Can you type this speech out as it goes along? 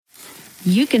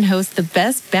you can host the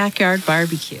best backyard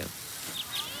barbecue.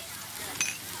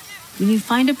 When you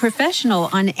find a professional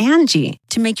on Angie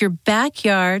to make your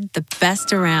backyard the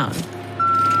best around.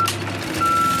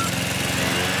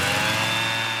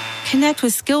 Connect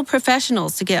with skilled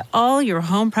professionals to get all your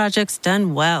home projects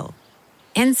done well.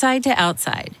 Inside to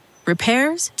outside,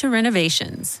 repairs to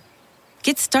renovations.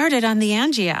 Get started on the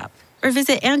Angie app or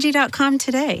visit Angie.com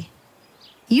today.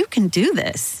 You can do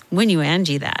this when you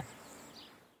Angie that.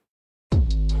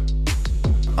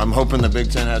 I'm hoping the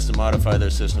Big Ten has to modify their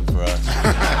system for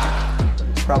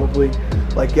us. Probably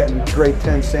like getting grade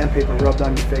 10 sandpaper rubbed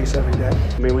on your face every day.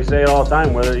 I mean, we say it all the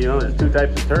time, whether, there's two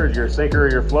types of turds, you're a sinker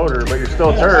or you're a floater, but you're still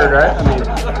a turd, right?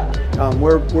 I mean,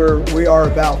 we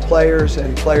are about players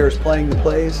and players playing the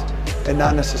plays and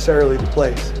not necessarily the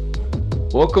plays.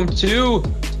 Welcome to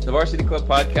the Varsity Club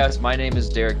podcast. My name is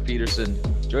Derek Peterson.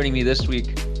 Joining me this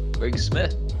week, Greg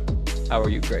Smith. How are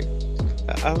you, Greg?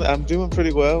 I'm doing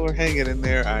pretty well. We're hanging in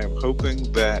there. I am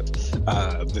hoping that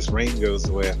this rain goes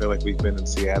away. I feel like we've been in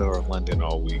Seattle or London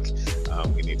all week.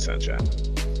 We need sunshine.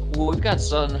 Well, we've got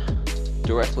sun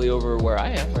directly over where I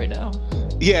am right now.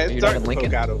 Yeah, it's starting to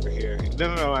poke out over here.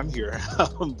 No, I'm here.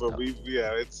 But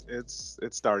it's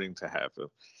starting to happen.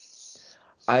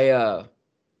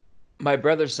 My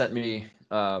brother sent me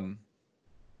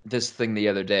this thing the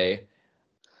other day.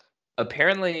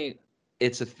 Apparently,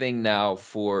 it's a thing now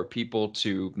for people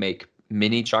to make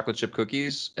mini chocolate chip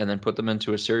cookies and then put them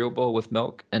into a cereal bowl with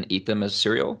milk and eat them as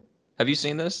cereal. Have you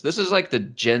seen this? This is like the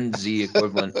Gen Z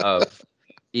equivalent of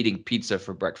eating pizza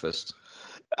for breakfast.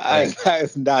 I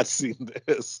have not seen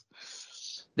this.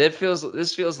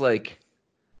 This feels like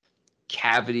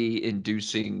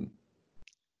cavity-inducing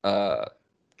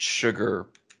sugar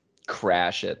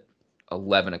crash at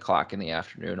 11 o'clock in the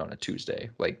afternoon on a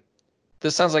Tuesday. Like,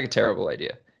 this sounds like a terrible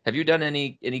idea. Have you done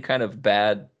any kind of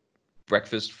bad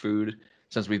breakfast food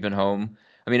since we've been home?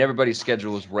 I mean, everybody's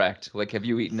schedule is wrecked. Like, have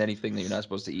you eaten anything that you're not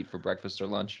supposed to eat for breakfast or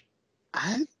lunch?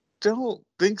 I don't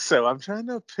think so. I'm trying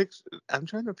to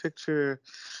picture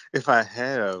if I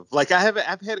have. Like,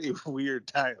 I've had a weird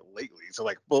diet lately. So,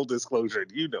 like, full disclosure,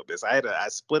 you know this. I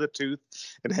split a tooth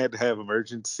and had to have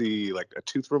emergency, like, a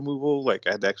tooth removal. Like,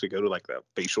 I had to actually go to, like, the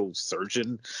facial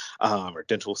surgeon or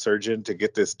dental surgeon to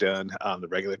get this done. The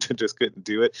regular dentist couldn't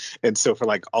do it. And so for,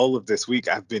 like, all of this week,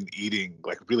 I've been eating,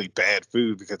 like, really bad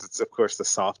food because it's, of course, the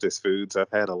softest foods.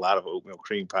 I've had a lot of oatmeal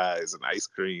cream pies and ice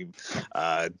cream,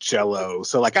 Jell-O.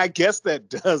 So, like, I guess that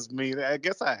does mean, I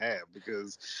guess I have,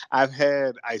 because I've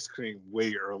had ice cream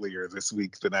way earlier this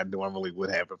week than I normally would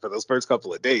have. But for those first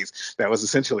couple of days, that was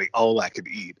essentially all I could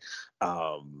eat.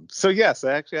 So yes,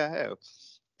 actually I have.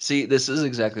 See, this is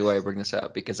exactly why I bring this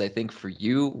up, because I think for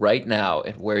you right now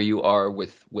and where you are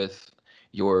with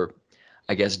your,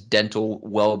 I guess, dental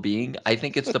well-being, I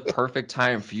think it's the perfect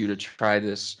time for you to try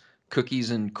this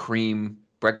cookies and cream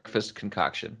breakfast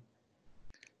concoction.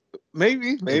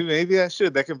 Maybe I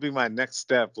should. That could be my next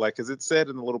step. Like, as it said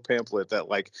in the little pamphlet that,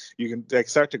 like, you can, like,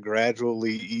 start to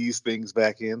gradually ease things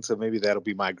back in. So maybe that'll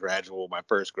be my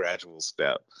first gradual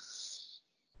step.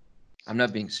 I'm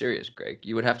not being serious, Greg.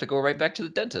 You would have to go right back to the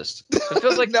dentist. It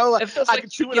feels like I can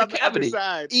chew it on the other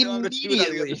side.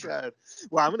 Immediately.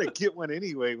 Well, I'm gonna get one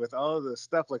anyway with all of the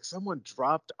stuff. Like, someone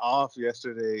dropped off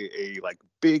yesterday a, like,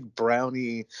 big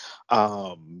brownie,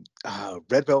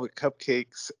 red velvet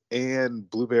cupcakes and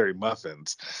blueberry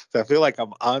muffins. So I feel like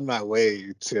I'm on my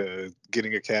way to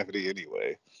getting a cavity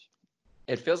anyway.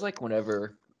 It feels like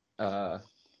whenever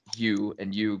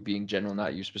you being general,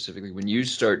 not you specifically, when you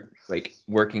start, like,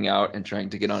 working out and trying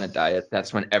to get on a diet,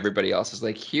 that's when everybody else is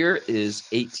like, here is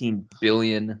 18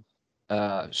 billion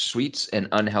sweets and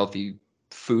unhealthy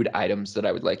food items that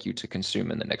I would like you to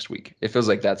consume in the next week. It feels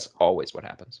like that's always what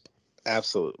happens.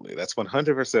 Absolutely. That's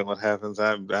 100% what happens.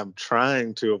 I'm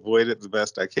trying to avoid it the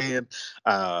best I can.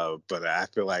 But I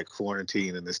feel like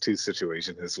quarantine and this tooth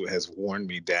situation has worn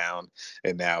me down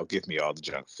and now give me all the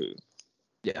junk food.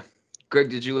 Yeah. Greg,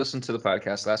 did you listen to the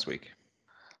podcast last week?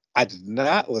 I did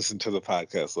not listen to the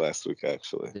podcast last week,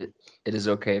 actually. It is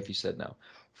okay if you said no.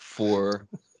 For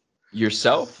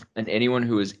yourself and anyone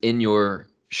who is in your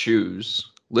shoes,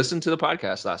 listen to the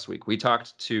podcast last week. We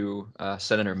talked to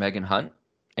Senator Megan Hunt,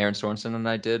 Aaron Sorensen and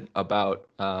I did, about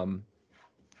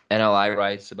NLI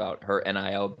rights, about her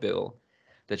NIL bill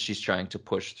that she's trying to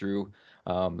push through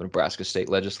the Nebraska state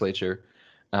legislature.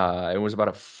 It was about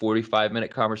a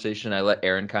 45-minute conversation. I let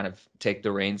Erin kind of take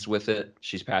the reins with it.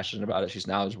 She's passionate about it. She's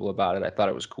knowledgeable about it. I thought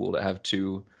it was cool to have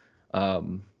two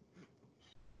really,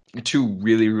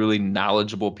 really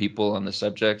knowledgeable people on the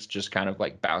subject, just kind of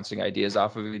like bouncing ideas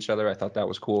off of each other. I thought that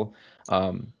was cool.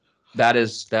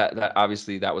 That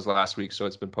obviously that was last week, so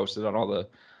it's been posted on all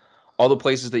all the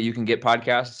places that you can get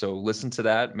podcasts. So listen to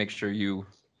that. Make sure you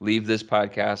leave this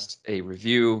podcast a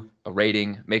review, a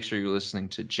rating. Make sure you're listening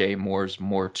to Jay Moore's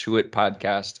More To It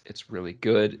podcast. It's really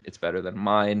good. It's better than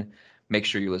mine. Make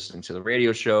sure you're listening to the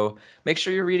radio show. Make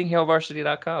sure you're reading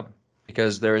HailVarsity.com,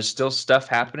 because there is still stuff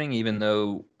happening, even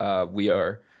though we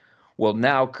are, well,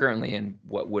 now currently in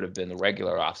what would have been the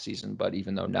regular off season, but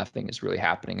even though nothing is really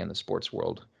happening in the sports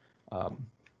world,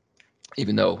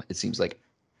 even though it seems like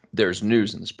there's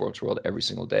news in the sports world every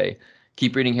single day,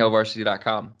 keep reading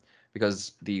HailVarsity.com,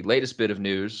 because the latest bit of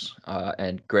news,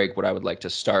 and Greg, what I would like to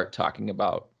start talking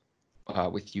about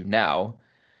with you now,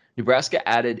 Nebraska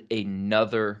added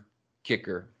another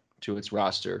kicker to its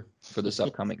roster for this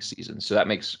upcoming season. So that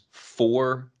makes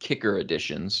 4 kicker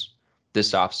additions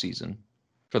this offseason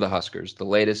for the Huskers. The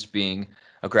latest being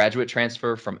a graduate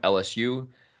transfer from LSU,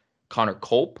 Connor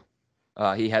Culp.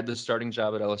 He had the starting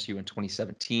job at LSU in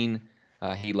 2017.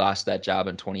 He lost that job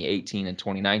in 2018 and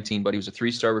 2019, but he was a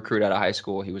 3-star recruit out of high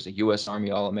school. He was a U.S.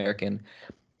 Army All-American.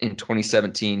 In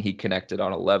 2017, he connected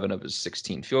on 11 of his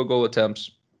 16 field goal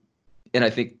attempts. And I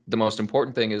think the most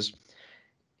important thing is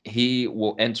he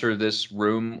will enter this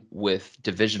room with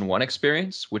Division I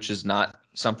experience, which is not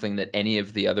something that any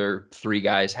of the other 3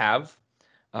 guys have.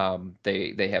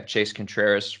 They have Chase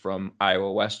Contreras from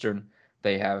Iowa Western.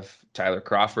 They have Tyler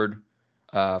Crawford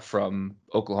from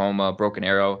Oklahoma, Broken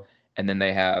Arrow. And then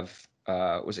they have,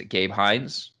 was it Gabe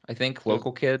Hines, I think,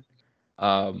 local kid.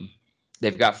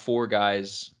 They've got 4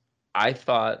 guys. I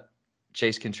thought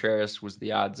Chase Contreras was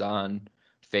the odds-on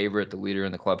favorite, the leader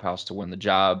in the clubhouse to win the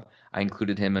job. I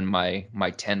included him in my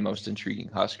 10 most intriguing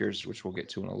Huskers, which we'll get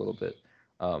to in a little bit.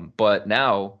 But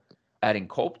now, adding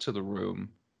Culp to the room,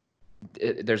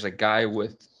 there's a guy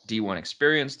with D1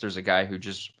 experience. There's a guy who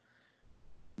just,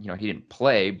 he didn't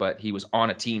play, but he was on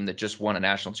a team that just won a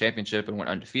national championship and went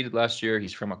undefeated last year.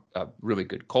 He's from a really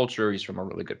good culture. He's from a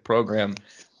really good program.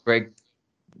 Greg,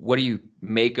 what do you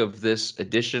make of this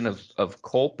addition of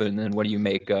Culp, and then what do you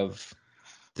make of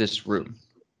this room?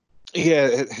 Yeah,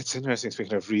 it's interesting.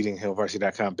 Speaking of reading,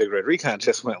 HailVarsity.com, Big Red Recon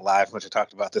just went live, which I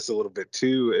talked about this a little bit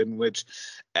too, in which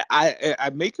I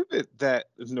make of it that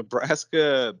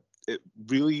Nebraska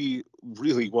really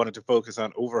wanted to focus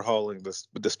on overhauling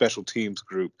the special teams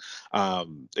group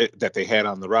that they had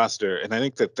on the roster. And I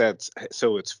think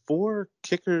so it's 4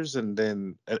 kickers and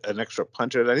then an extra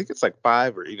puncher. I think it's like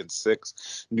 5 or even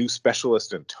 6 new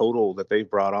specialists in total that they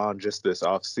brought on just this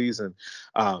off season.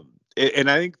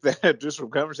 And I think that just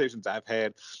from conversations I've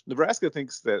had, Nebraska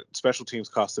thinks that special teams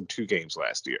cost them 2 games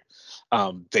last year.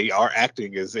 They are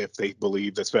acting as if they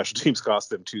believe that special teams cost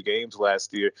them 2 games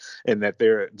last year, and that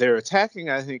they're attacking,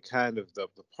 I think, kind of the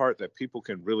part that people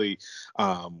can really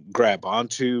grab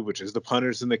onto, which is the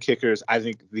punters and the kickers. I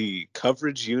think the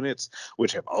coverage units,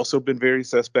 which have also been very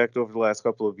suspect over the last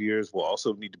couple of years, will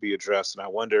also need to be addressed. And I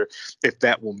wonder if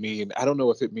that will mean, I don't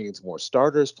know if it means more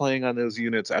starters playing on those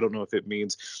units. I don't know if it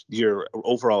means your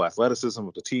overall athleticism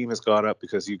of the team has gone up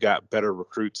because you got better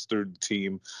recruits through the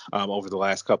team over the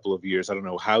last couple of years. I don't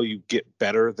know how you get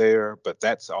better there, but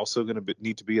that's also going to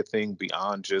need to be a thing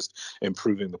beyond just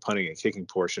improving the punting and kicking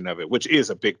portion of it, which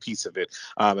is a big piece of it.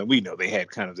 And we know they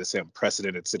had kind of this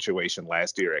unprecedented situation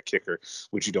last year at kicker,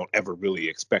 which you don't ever really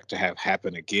expect to have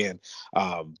happen again.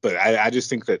 But I just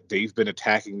think that they've been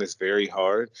attacking this very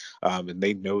hard, and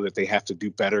they know that they have to do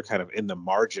better kind of in the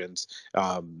margins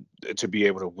to be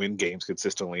able to win games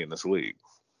consistently in this league.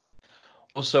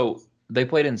 Well, so they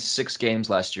played in 6 games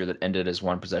last year that ended as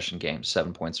 1 possession games,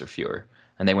 7 points or fewer,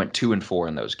 and they went 2-4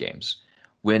 in those games.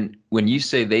 When you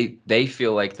say they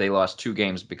feel like they lost 2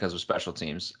 games because of special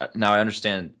teams, now I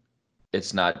understand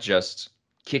it's not just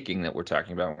kicking that we're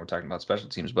talking about when we're talking about special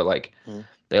teams, but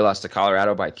they lost to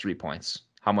Colorado by 3 points.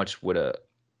 How much would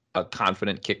a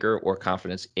confident kicker or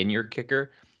confidence in your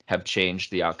kicker have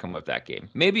changed the outcome of that game?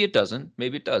 Maybe it doesn't.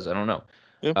 Maybe it does. I don't know.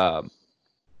 Yeah.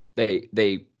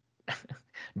 They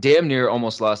damn near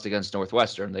almost lost against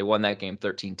Northwestern. They won that game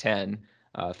 13-10,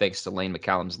 thanks to Lane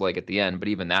McCallum's leg at the end. But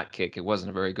even that kick, it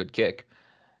wasn't a very good kick.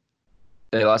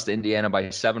 They lost to Indiana by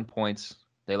 7 points.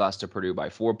 They lost to Purdue by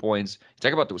 4 points. You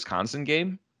talk about the Wisconsin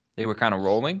game. They were kind of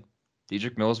rolling.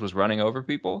 Dedrick Mills was running over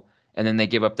people. And then they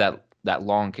give up that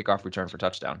long kickoff return for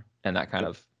touchdown. And that kind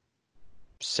of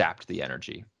sapped the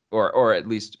energy. Or at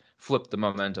least flipped the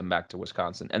momentum back to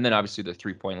Wisconsin. And then obviously the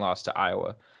 3-point loss to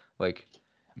Iowa.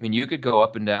 You could go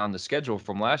up and down the schedule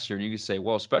from last year and you could say,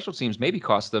 well, special teams maybe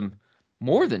cost them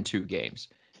more than 2 games.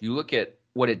 You look at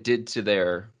what it did to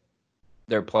their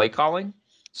play calling,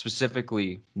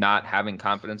 specifically not having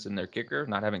confidence in their kicker,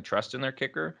 not having trust in their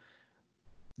kicker.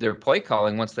 Their play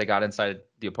calling, once they got inside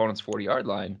the opponent's 40-yard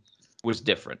line, was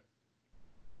different.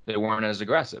 They weren't as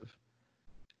aggressive.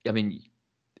 I mean,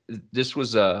 this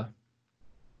was and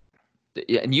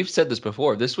you've said this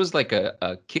before. This was like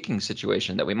a kicking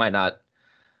situation that we might not.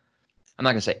 I'm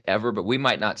not gonna say ever, but we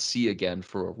might not see again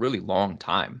for a really long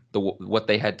time. What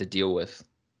they had to deal with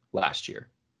last year.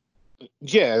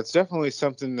 Yeah, it's definitely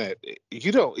something that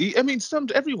you don't. I mean,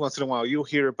 every once in a while you'll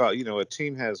hear about. A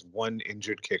team has one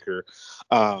injured kicker,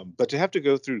 but to have to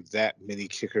go through that many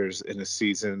kickers in a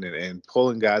season and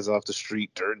pulling guys off the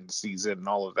street during the season and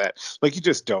all of that, like you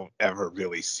just don't ever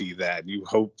really see that. You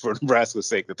hope for Nebraska's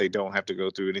sake that they don't have to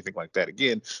go through anything like that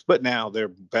again. But now they're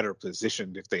better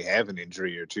positioned if they have an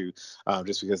injury or two,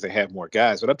 just because they have more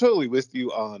guys. But I'm totally with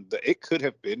you on it could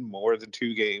have been more than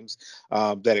 2 games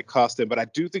that it cost them. But I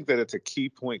do think that it's a key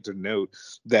point to note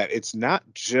that it's not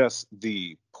just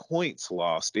the points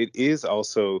lost. It is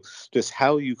also just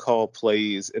how you call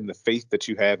plays and the faith that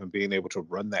you have in being able to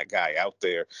run that guy out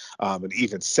there and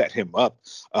even set him up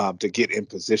to get in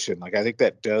position. Like, I think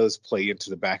that does play into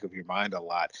the back of your mind a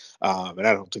lot. And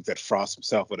I don't think that Frost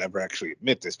himself would ever actually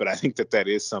admit this, but I think that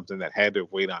is something that had to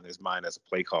weigh on his mind as a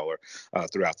play caller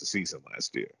throughout the season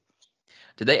last year.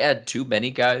 Did they add too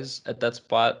many guys at that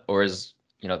spot, or is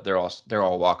they're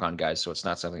all walk-on guys, so it's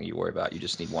not something you worry about? You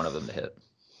just need one of them to hit.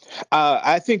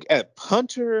 I think at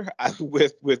punter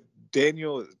with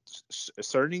Daniel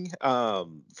Cerny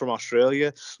from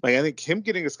Australia, like I think him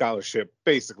getting a scholarship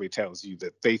basically tells you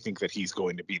that they think that he's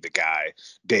going to be the guy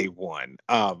day one.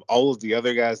 All of the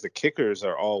other guys, the kickers,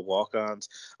 are all walk-ons.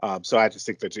 So I just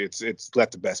think that it's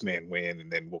let the best man win, and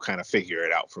then we'll kind of figure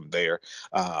it out from there.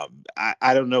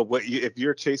 I don't know if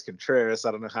you're Chase Contreras.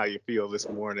 I don't know how you feel this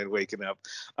morning waking up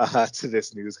to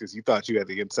this news, because you thought you had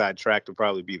the inside track to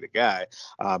probably be the guy.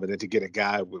 And then to get a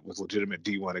guy with legitimate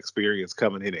D1 experience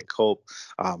coming in Culp,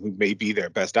 who may be their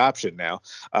best option now,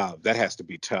 that has to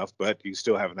be tough, but you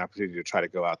still have an opportunity to try to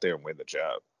go out there and win the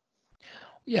job.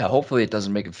 Yeah, hopefully it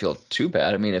doesn't make him feel too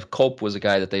bad. I mean, if Culp was a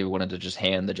guy that they wanted to just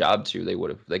hand the job to,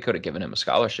 they could have given him a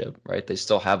scholarship, right? They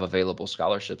still have available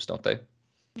scholarships, don't they?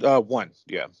 One,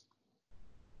 yeah.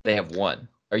 They have one.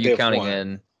 Are you counting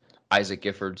in Isaac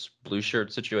Gifford's blue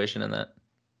shirt situation in that?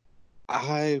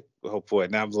 Oh boy,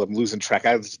 now I'm losing track.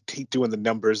 I hate doing the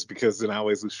numbers because then I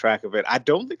always lose track of it. I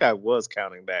don't think I was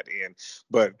counting that in,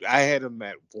 but I had him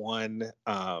at one.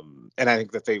 And I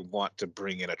think that they want to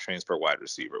bring in a transfer wide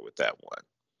receiver with that one.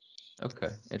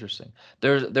 Okay, interesting.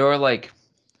 There are like,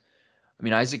 I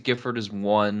mean, Isaac Gifford is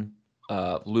one.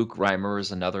 Luke Reimer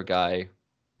is another guy.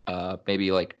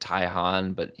 Maybe like Ty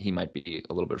Han, but he might be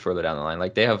a little bit further down the line.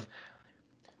 Like they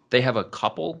have a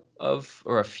couple of,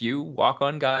 or a few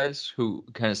walk-on guys who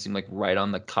kind of seem like right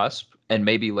on the cusp. And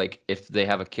maybe like if they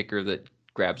have a kicker that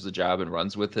grabs the job and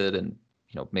runs with it and,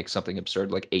 makes something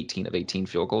absurd, like 18 of 18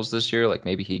 field goals this year, like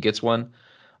maybe he gets one.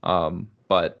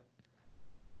 But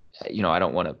I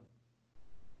don't want to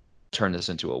turn this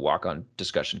into a walk-on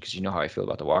discussion, because you know how I feel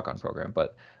about the walk-on program.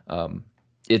 But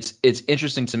it's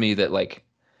interesting to me that, like,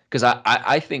 because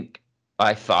I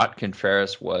thought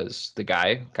Contreras was the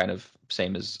guy, kind of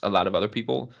same as a lot of other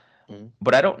people. Mm-hmm.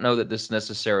 But I don't know that this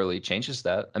necessarily changes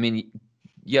that. I mean,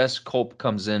 yes, Culp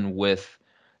comes in with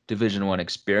Division I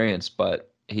experience,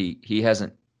 but he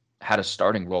hasn't had a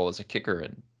starting role as a kicker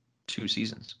in 2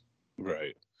 seasons.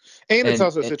 Right. And it's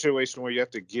also a situation where you have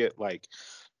to get, like,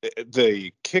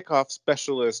 the kickoff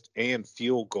specialist and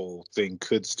field goal thing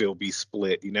could still be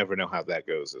split. You never know how that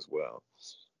goes as well.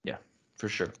 Yeah, for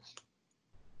sure.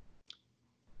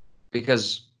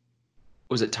 Because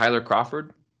was it Tyler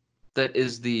Crawford that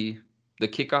is the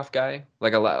kickoff guy?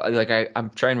 Like I'm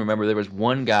trying to remember. There was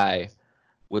one guy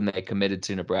when they committed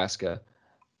to Nebraska.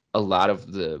 A lot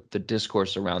of the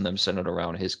discourse around them centered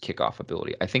around his kickoff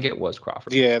ability. I think it was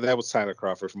Crawford. Yeah, that was Tyler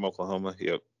Crawford from Oklahoma.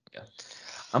 Yep. Yeah.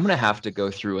 I'm gonna have to go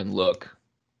through and look.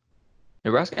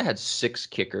 Nebraska had 6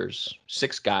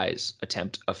 guys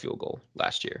attempt a field goal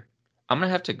last year. I'm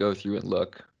gonna have to go through and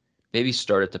look. Maybe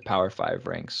start at the Power 5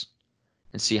 ranks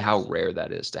and see how rare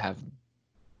that is to have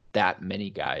that many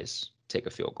guys take a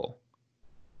field goal.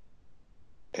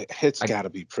 It's got to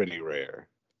be pretty rare.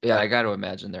 Yeah, I got to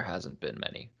imagine there hasn't been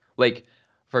many. Like,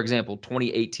 for example,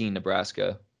 2018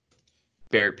 Nebraska,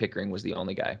 Barrett Pickering was the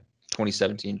only guy.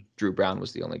 2017, Drew Brown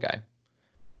was the only guy.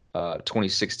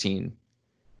 2016,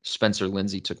 Spencer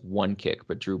Lindsay took 1 kick,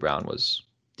 but Drew Brown was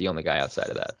the only guy outside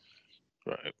of that.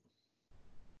 Right.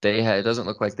 It doesn't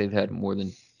look like they've had more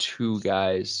than 2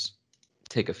 guys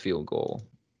take a field goal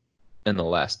in the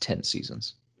last 10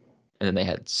 seasons. And then they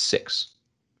had 6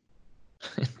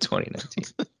 in 2019.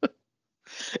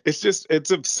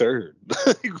 it's absurd.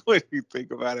 Like when you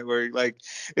think about it, where like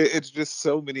it's just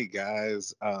so many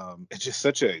guys. It's just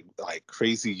such a like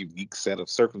crazy, unique set of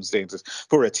circumstances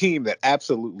for a team that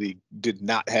absolutely did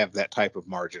not have that type of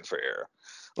margin for error.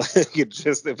 Like it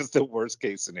was the worst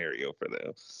case scenario for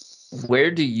them.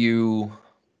 Where do you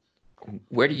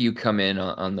come in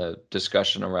on the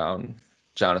discussion around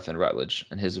Jonathan Rutledge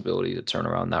and his ability to turn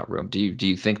around that room? Do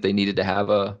you think they needed to have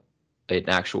an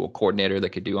actual coordinator that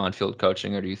could do on-field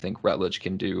coaching, or do you think Rutledge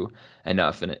can do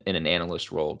enough in an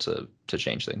analyst role to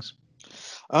change things?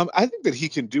 I think that he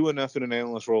can do enough in an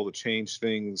analyst role to change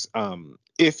things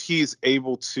if he's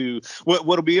able to.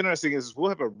 What'll be interesting is we'll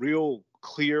have a real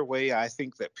clear way, I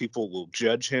think, that people will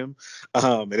judge him.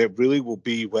 And it really will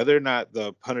be whether or not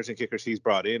the punters and kickers he's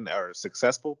brought in are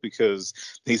successful, because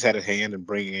he's had a hand in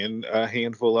bringing in a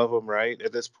handful of them right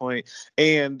at this point.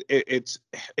 And it's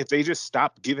if they just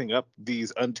stop giving up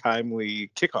these untimely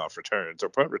kickoff returns or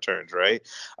punt returns, right?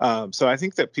 So I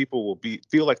think that people will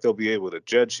feel like they'll be able to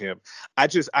judge him.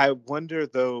 I wonder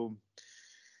though,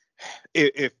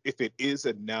 if it is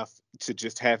enough to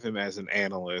just have him as an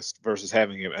analyst versus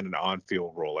having him in an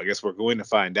on-field role. I guess we're going to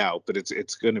find out, but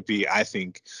it's going to be, I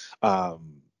think,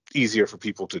 easier for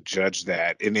people to judge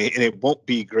that, and it won't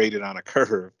be graded on a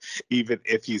curve, even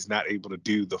if he's not able to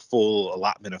do the full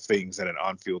allotment of things that an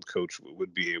on-field coach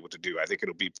would be able to do. I think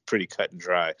it'll be pretty cut and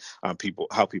dry on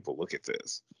how people look at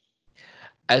this.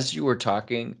 As you were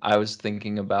talking, I was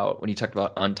thinking about when you talked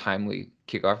about untimely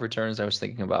kickoff returns. I was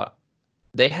thinking about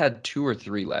they had 2 or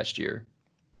 3 last year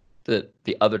that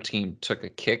the other team took a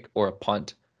kick or a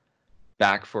punt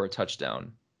back for a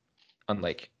touchdown.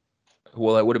 It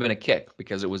would have been a kick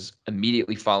because it was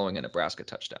immediately following a Nebraska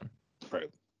touchdown. Right.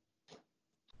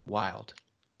 Wild.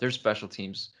 Their special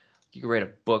teams. You could write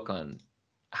a book on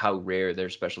how rare their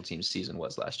special teams season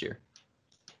was last year.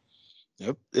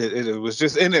 Yep, it was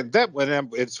just, and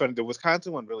it's funny. The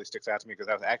Wisconsin one really sticks out to me because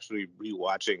I was actually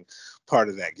rewatching part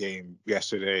of that game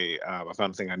yesterday. I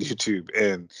found a thing on YouTube,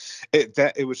 and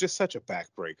it was just such a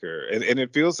backbreaker, and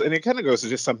it kind of goes to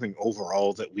just something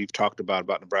overall that we've talked about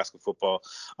Nebraska football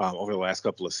over the last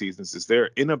couple of seasons, is their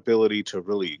inability to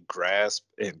really grasp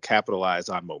and capitalize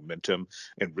on momentum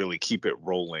and really keep it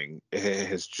rolling. It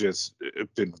has just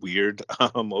been weird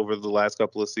over the last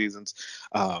couple of seasons.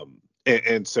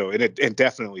 And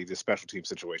definitely the special team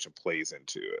situation plays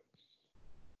into it.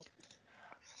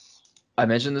 I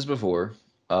mentioned this before.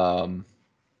 I'm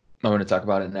going to talk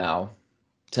about it now.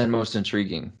 10 most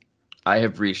intriguing. I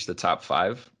have reached the top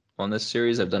 5 on this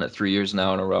series. I've done it 3 years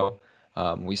now in a row.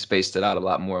 We spaced it out a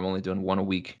lot more. I'm only doing 1 a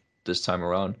week this time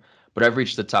around, but I've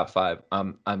reached the top 5.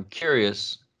 I'm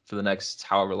curious for the next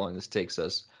however long this takes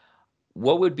us.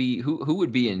 What would be who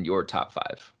would be in your top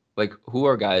 5? Like, who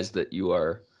are guys that you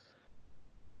are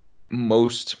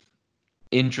most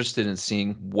interested in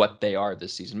seeing what they are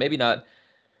this season? Maybe not,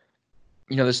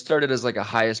 this started as like a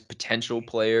highest potential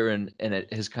player, and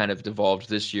it has kind of devolved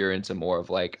this year into more of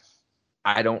like,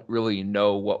 I don't really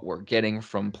know what we're getting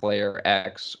from player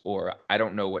X, or I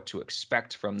don't know what to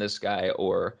expect from this guy,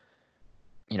 or,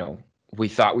 we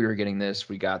thought we were getting this,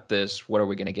 we got this, what are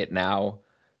we going to get now?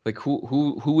 Like,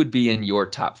 who would be in your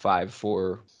top 5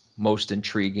 for most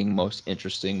intriguing, most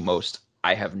interesting, most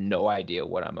I have no idea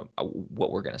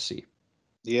what we're going to see?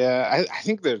 Yeah, I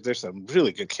think there's some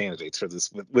really good candidates for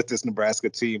this with this Nebraska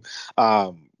team,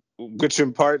 which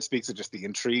in part speaks to just the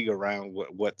intrigue around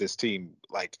what this team,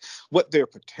 like what their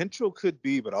potential could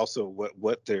be, but also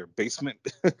what their basement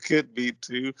could be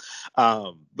too.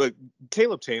 But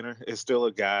Caleb Tanner is still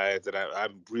a guy that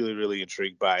I'm really, really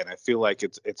intrigued by, and I feel like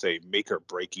it's a make or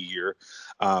break year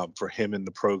for him in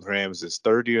the program. It's his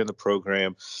 3rd year in the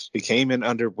program. He came in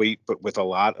underweight, but with a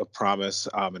lot of promise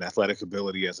and athletic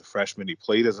ability as a freshman. He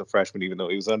played as a freshman, even though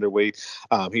he was underweight.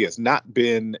 He has not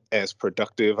been as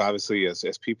productive, obviously, as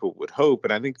people would hope.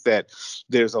 And I think that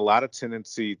there's a lot of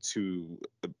tendency to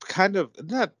kind of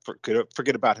not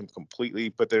forget about him completely,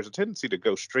 but there's a tendency to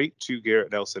go straight to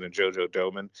Garrett Nelson and JoJo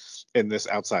Doman in this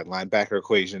outside linebacker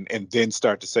equation, and then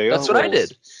start to say, that's what I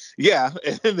did. Yeah.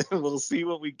 And then we'll see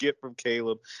what we get from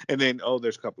Caleb. And then,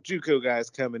 there's a couple JUCO guys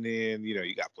coming in,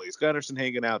 you got Blaise Gunnerson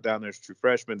hanging out down there as true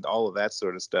freshman, all of that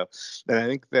sort of stuff. And I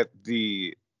think that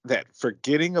that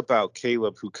forgetting about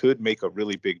Caleb, who could make a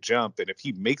really big jump, and if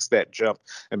he makes that jump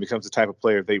and becomes the type of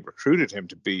player they recruited him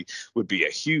to be, would be a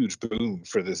huge boon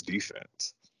for this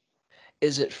defense.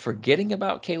 Is it forgetting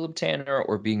about Caleb Tanner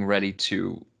or being ready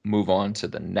to move on to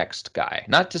the next guy?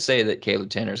 Not to say that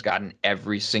Caleb Tanner's gotten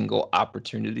every single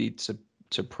opportunity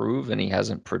to prove and he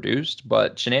hasn't produced,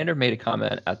 but Shenander made a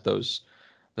comment at those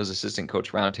assistant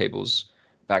coach roundtables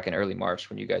back in early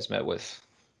March when you guys met with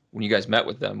when you guys met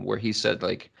with them, where he said,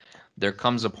 like, there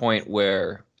comes a point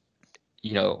where,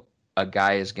 you know, a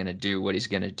guy is going to do what he's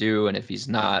going to do. And if he's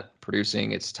not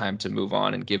producing, it's time to move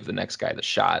on and give the next guy the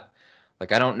shot.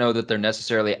 Like, I don't know that they're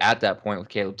necessarily at that point with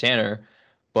Caleb Tanner,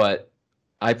 but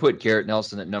I put Garrett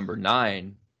Nelson at number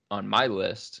 9 on my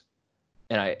list.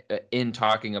 And in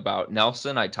talking about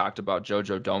Nelson, I talked about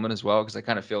JoJo Domann as well, because I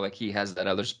kind of feel like he has that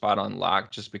other spot on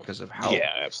lock just because of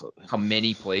how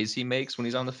many plays he makes when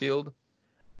he's on the field.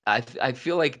 I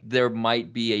feel like there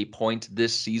might be a point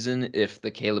this season, if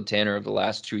the Caleb Tanner of the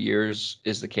last 2 years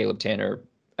is the Caleb Tanner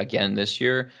again this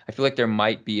year. I feel like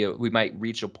we might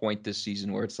reach a point this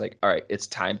season where it's like, all right, it's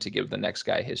time to give the next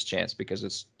guy his chance,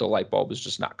 because the light bulb is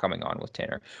just not coming on with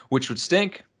Tanner, which would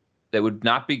stink. That would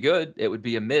not be good. It would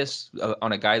be a miss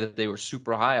on a guy that they were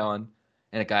super high on,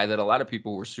 and a guy that a lot of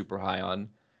people were super high on.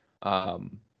 I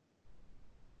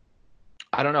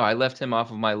don't know. I left him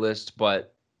off of my list,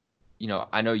 but you know,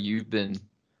 I know you've been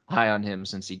high on him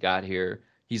since he got here.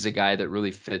 He's a guy that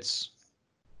really fits.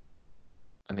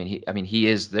 I mean, he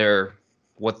is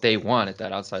what they want at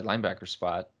that outside linebacker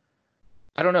spot.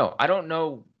 I don't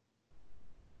know.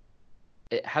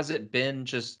 Has it been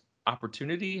just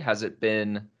opportunity? Has it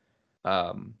been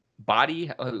body?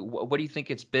 What do you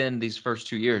think it's been these first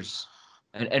 2 years,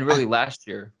 and really last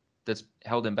year, that's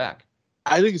held him back?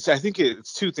 I think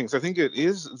it's two things. I think it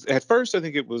is, at first, I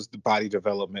think it was the body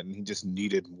development, and he just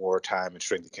needed more time and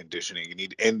strength and conditioning,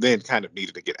 and then kind of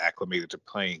needed to get acclimated to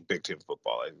playing Big Ten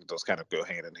football. I think those kind of go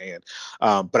hand in hand.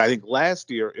 But I think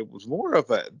last year it was more of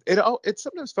it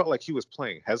sometimes felt like he was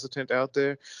playing hesitant out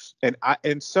there,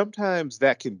 and sometimes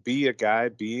that can be a guy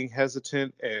being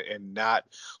hesitant and not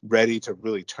ready to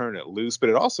really turn it loose. But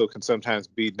it also can sometimes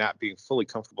be not being fully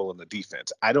comfortable in the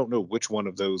defense. I don't know which one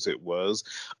of those it was.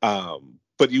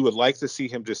 But you would like to see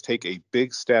him just take a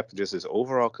big step in just his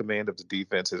overall command of the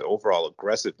defense, his overall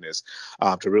aggressiveness,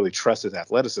 to really trust his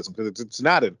athleticism, because it's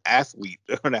not an athlete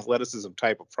or an athleticism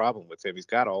type of problem with him. He's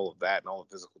got all of that and all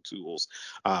the physical tools.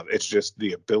 It's just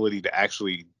the ability to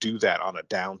actually do that on a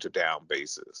down-to-down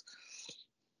basis.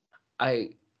 I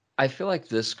feel like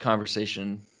this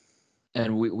conversation,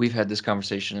 and we've had this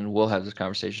conversation, and we'll have this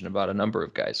conversation about a number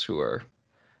of guys who are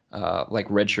like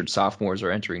redshirt sophomores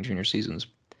or entering junior seasons.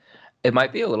 It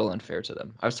might be a little unfair to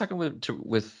them. I was talking with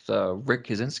Rick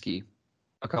Kaczynski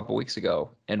a couple weeks ago,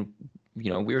 and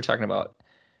you know, we were talking about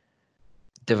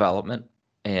development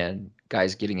and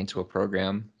guys getting into a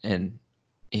program, and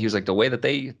he was like, the way that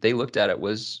they looked at it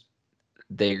was,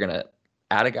 they're gonna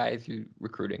add a guy through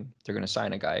recruiting, they're gonna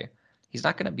sign a guy. He's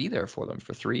not gonna be there for them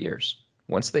for 3 years.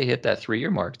 Once they hit that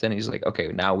 3-year mark, then he's like, okay,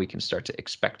 now we can start to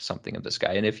expect something of this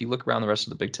guy. And if you look around the rest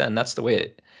of the Big Ten, that's the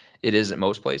way it is at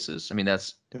most places. I mean,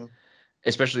 that's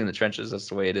especially in the trenches, that's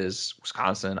the way it is.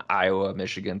 Wisconsin, Iowa,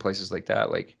 Michigan, places like that.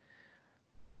 Like,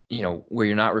 you know, where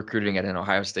you're not recruiting at an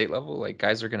Ohio State level, like,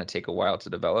 guys are going to take a while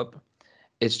to develop.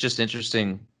 It's just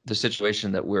interesting, the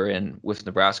situation that we're in with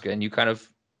Nebraska. And you kind of,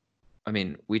 I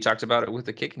mean, we talked about it with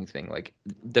the kicking thing. Like,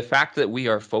 the fact that we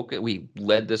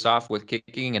led this off with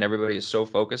kicking, and everybody is so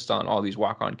focused on all these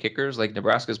walk-on kickers. Like,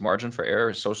 Nebraska's margin for error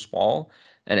is so small,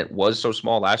 and it was so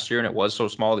small last year, and it was so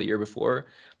small the year before.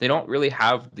 They don't really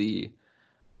have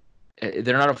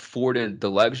they're not afforded the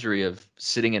luxury of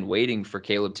sitting and waiting for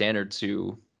Caleb Tanner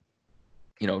to,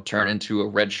 you know, turn into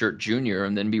a redshirt junior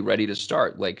and then be ready to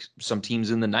start, like some teams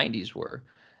in the 90s were.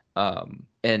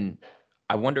 And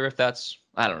I wonder if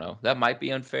I don't know, that might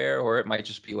be unfair, or it might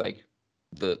just be like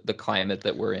the climate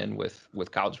that we're in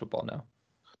with college football now.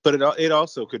 But it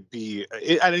also could be,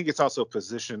 I think it's also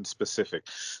position specific.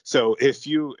 So if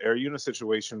you are in a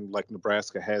situation like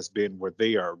Nebraska has been, where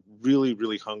they are really,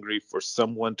 really hungry for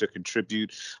someone to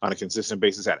contribute on a consistent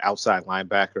basis at outside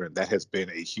linebacker, and that has been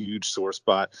a huge sore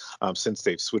spot since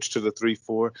they've switched to the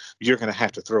 3-4, you're going to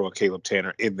have to throw a Caleb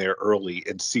Tanner in there early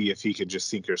and see if he can just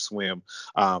sink or swim,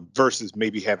 versus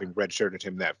maybe having redshirted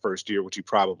him that first year, which you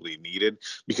probably needed,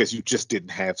 because you just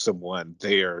didn't have someone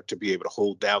there to be able to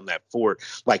hold down that fort.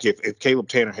 Like, if Caleb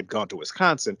Tanner had gone to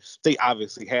Wisconsin, they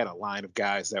obviously had a line of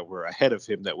guys that were ahead of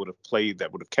him that would have played,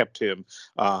 that would have kept him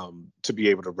to be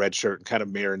able to redshirt and kind of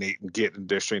marinate and get in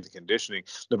their strength and conditioning.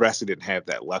 Nebraska didn't have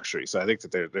that luxury. So I think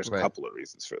that there's a couple of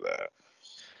reasons for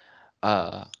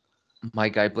that. My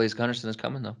guy Blaise Gunnerson is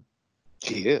coming, though.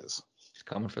 He is. He's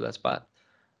coming for that spot.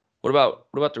 What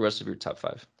about the rest of your top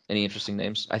 5? Any interesting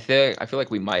names? I feel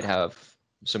like we might have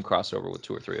some crossover with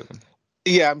 2 or 3 of them.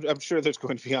 Yeah, I'm sure there's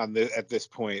going to be at this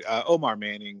point. Omar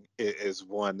Manning is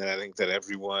one that I think that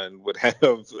everyone would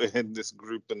have in this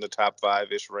group in the top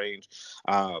 5-ish range.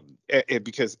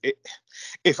 Because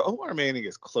if Omar Manning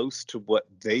is close to what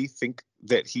they think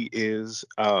that he is,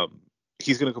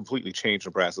 he's going to completely change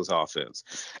Nebraska's offense.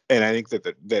 And I think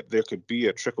that there could be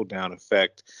a trickle down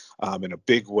effect in a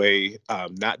big way,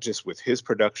 not just with his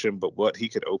production, but what he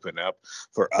could open up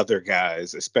for other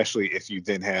guys, especially if you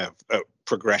then have a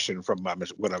progression from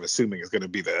what I'm assuming is going to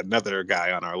be another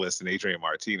guy on our list, and Adrian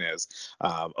Martinez.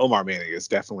 Omar Manning is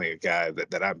definitely a guy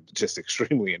that I'm just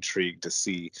extremely intrigued to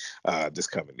see this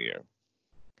coming year.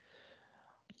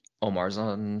 Omar's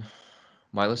on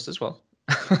my list as well.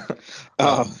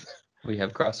 We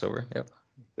have crossover. Yep.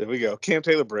 There we go. Cam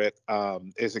Taylor-Britt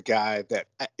is a guy that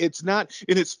it's not,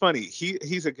 and it's funny.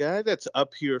 He's a guy that's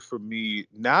up here for me,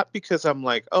 not because I'm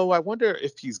like, oh, I wonder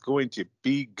if he's going to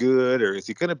be good or is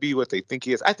he going to be what they think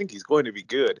he is. I think he's going to be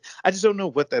good. I just don't know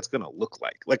what that's going to look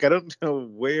like. Like, I don't know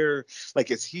where,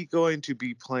 like, is he going to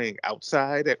be playing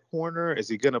outside at corner? Is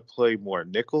he going to play more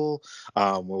nickel?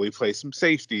 Will he play some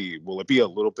safety? Will it be a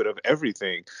little bit of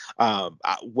everything?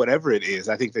 Whatever it is,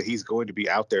 I think that he's going to be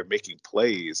out there making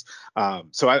plays.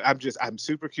 So I'm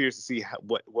super curious to see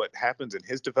what happens in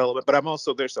his development. But I'm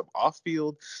also, there's some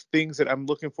off-field things that I'm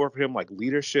looking for him, like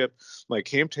leadership. Like,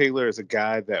 Cam Taylor is a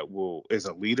guy that is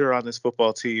a leader on this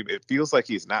football team. It feels like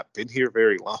he's not been here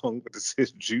very long, but it's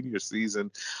his junior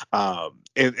season.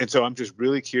 And so I'm just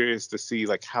really curious to see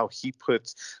like how he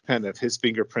puts kind of his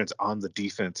fingerprints on the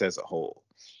defense as a whole.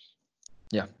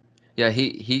 Yeah. Yeah,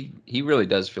 he really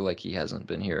does feel like he hasn't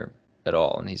been here at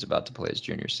all, and he's about to play his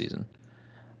junior season.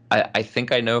 I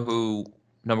think I know who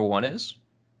number one is.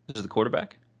 This is the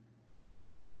quarterback.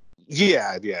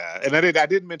 Yeah. And I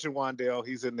didn't mention Wandale.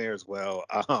 He's in there as well.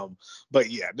 But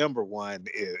yeah, number one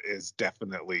is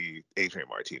definitely Adrian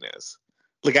Martinez.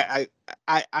 Like,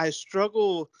 I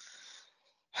struggle.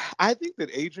 I think that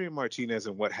Adrian Martinez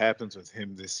and what happens with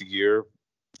him this year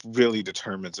really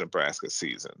determines Nebraska's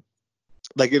season.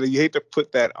 Like, you hate to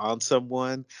put that on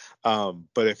someone,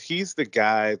 but if he's the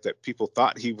guy that people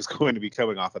thought he was going to be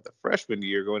coming off at the freshman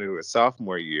year, going into his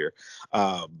sophomore year,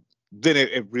 then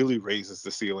it really raises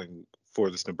the ceiling for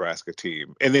this Nebraska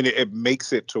team. And then it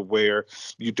makes it to where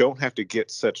you don't have to get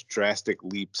such drastic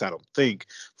leaps, I don't think,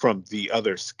 from the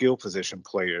other skill position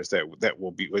players that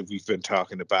we've been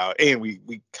talking about. And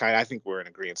I think we're in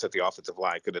agreement that the offensive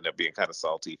line could end up being kind of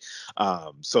salty.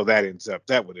 So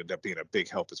that would end up being a big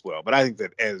help as well. But I think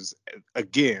that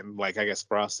again, like I guess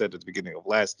Frost said at the beginning of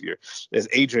last year, as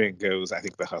Adrian goes, I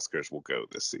think the Huskers will go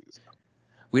this season.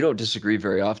 We don't disagree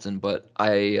very often, but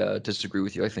I disagree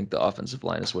with you. I think the offensive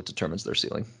line is what determines their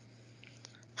ceiling.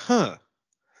 Huh.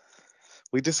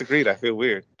 We disagreed. I feel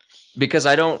weird. Because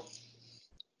I don't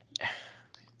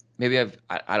 – maybe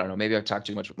I don't know. Maybe I've talked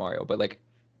too much with Mario. But, like,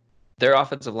 their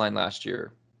offensive line last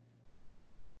year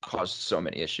caused so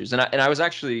many issues. And I was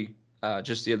actually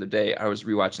just the other day, I was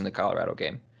rewatching the Colorado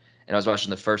game. And I was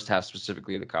watching the first half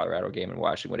specifically of the Colorado game and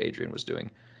watching what Adrian was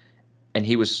doing. And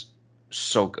he was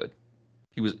so good.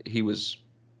 He was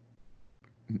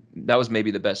that was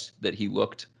maybe the best that he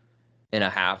looked in a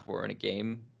half or in a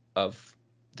game of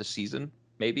the season,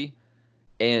 maybe.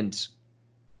 And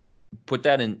put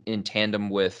that in tandem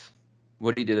with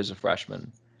what he did as a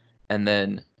freshman, and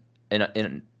then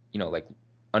in like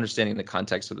understanding the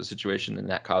context of the situation in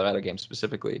that Colorado game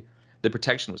specifically, the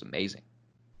protection was amazing.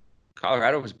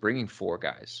 Colorado was bringing four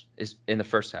guys in the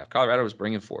first half. Colorado was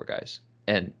bringing four guys,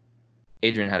 and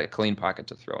Adrian had a clean pocket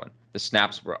to throw in. The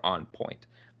snaps were on point.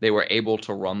 They were able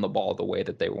to run the ball the way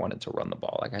that they wanted to run the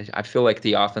ball. Like, I feel like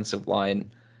the offensive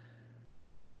line,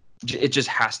 it just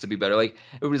has to be better. Like,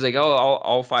 everybody's like, oh,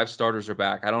 all five starters are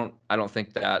back. I don't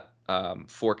think that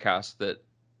forecast that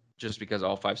just because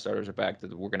all five starters are back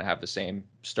that we're going to have the same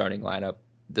starting lineup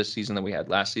this season that we had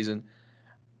last season.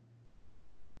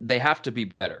 They have to be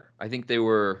better. I think they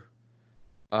were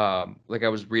like, I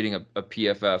was reading a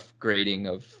PFF grading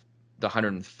of the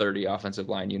 130 offensive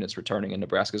line units returning, and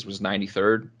Nebraska's was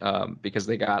 93rd because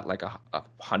they got like a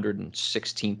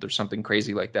 116th or something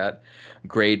crazy like that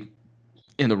grade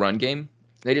in the run game.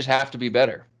 They just have to be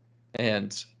better.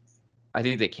 And I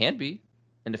think they can be.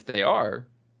 And if they are,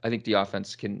 I think the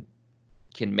offense can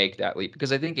make that leap,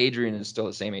 because I think Adrian is still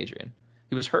the same Adrian.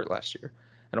 He was hurt last year.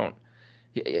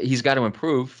 He's got to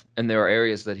improve, and there are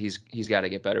areas that he's got to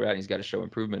get better at, and he's got to show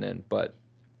improvement in. But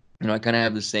I kind of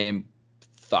have the same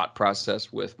thought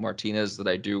process with Martinez that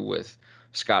I do with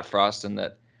Scott Frost, and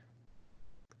that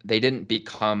they didn't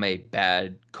become a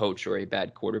bad coach or a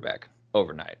bad quarterback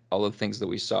overnight. All the things that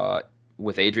we saw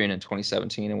with Adrian in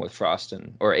 2017 and with Frost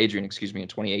Adrian, in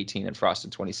 2018 and Frost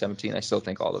in 2017, I still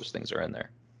think all those things are in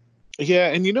there. Yeah,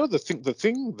 and the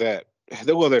thing that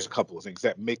well, there's a couple of things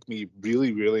that make me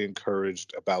really, really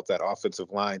encouraged about that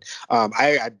offensive line.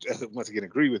 I once again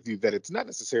agree with you that it's not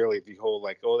necessarily the whole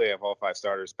like, oh, they have all 5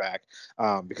 starters back,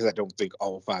 because I don't think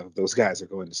all 5 of those guys are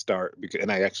going to start.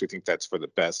 And I actually think that's for the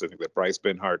best. I think that Bryce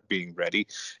Benhart being ready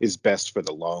is best for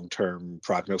the long-term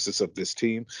prognosis of this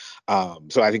team.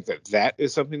 So I think that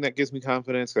is something that gives me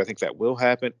confidence. I think that will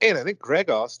happen. And I think Greg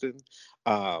Austin,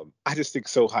 I just think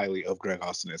so highly of Greg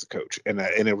Austin as a coach and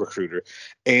a recruiter.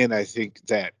 And I think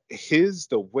that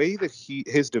the way that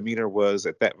his demeanor was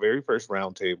at that very first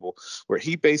roundtable, where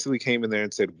he basically came in there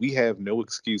and said, we have no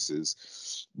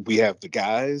excuses. We have the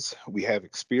guys, we have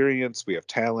experience, we have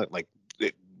talent. Like,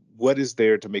 what is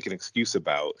there to make an excuse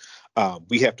about?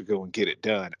 We have to go and get it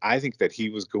done. I think that he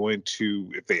was going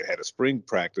to, if they had a spring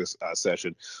practice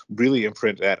session, really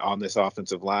imprint that on this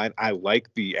offensive line. I like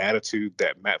the attitude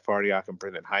that Matt Farniok and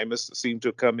Brendan Hymas seem to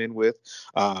have come in with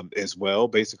as well,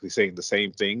 basically saying the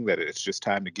same thing, that it's just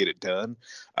time to get it done.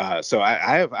 So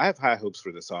I have high hopes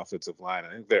for this offensive line.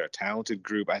 I think they're a talented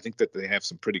group. I think that they have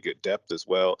some pretty good depth as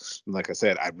well. And like I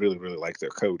said, I really, really like their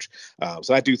coach.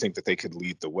 So I do think that they could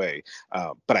lead the way.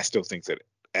 But I still think that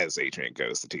as Adrian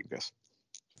goes, the team goes.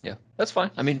 Yeah, that's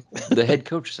fine. I mean, the head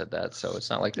coach said that, so it's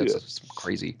not like that's some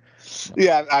crazy.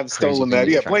 Yeah, I've stolen that.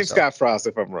 Yeah, blame Scott Frost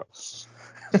if I'm wrong.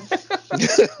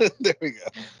 There we go.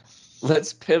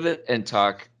 Let's pivot and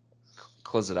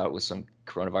close it out with some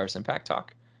coronavirus impact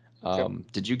talk. Okay.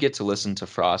 Did you get to listen to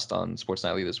Frost on Sports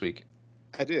Nightly this week?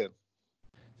 I did.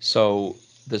 So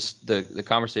the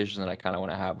conversation that I kind of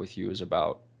want to have with you is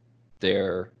about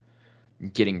their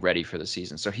getting ready for the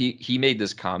season. So he made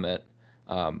this comment.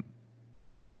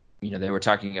 They were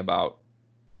talking about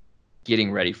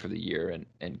getting ready for the year,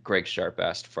 and Greg Sharp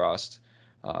asked Frost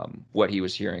what he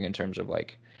was hearing in terms of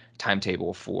like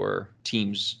timetable for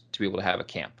teams to be able to have a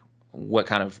camp. What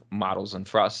kind of models? And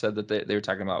Frost said that they were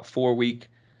talking about 4-week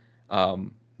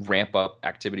ramp up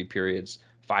activity periods,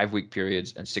 5-week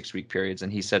periods, and 6-week periods.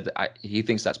 And he said that he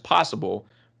thinks that's possible,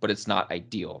 but it's not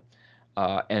ideal.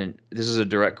 And this is a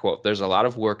direct quote. There's a lot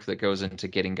of work that goes into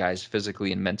getting guys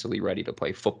physically and mentally ready to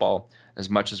play football. As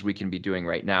much as we can be doing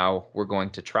right now, we're going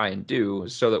to try and do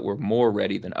so that we're more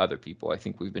ready than other people. I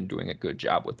think we've been doing a good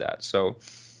job with that. So,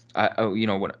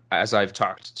 as I've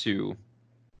talked to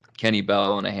Kenny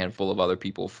Bell and a handful of other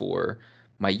people for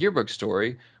my yearbook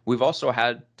story, we've also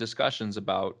had discussions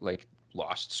about like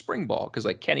lost spring ball, because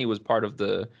like Kenny was part of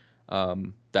the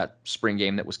that spring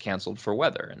game that was canceled for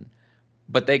weather,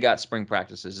 but they got spring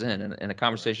practices in. And a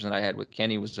conversation that I had with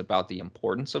Kenny was about the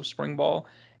importance of spring ball.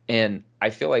 And I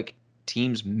feel like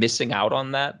teams missing out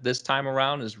on that this time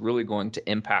around is really going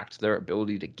to impact their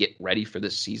ability to get ready for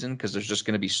this season, because there's just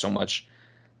going to be so much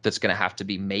that's going to have to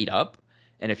be made up.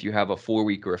 And if you have a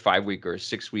 4-week or a 5-week or a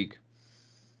 6-week,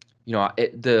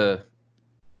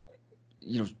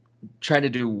 trying to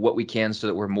do what we can so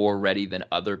that we're more ready than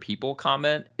other people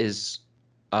comment is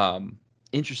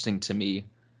interesting to me,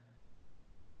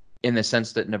 in the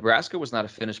sense that Nebraska was not a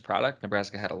finished product.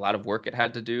 Nebraska had a lot of work it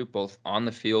had to do, both on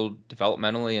the field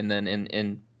developmentally and then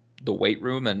in the weight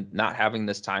room, and not having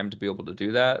this time to be able to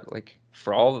do that. Like,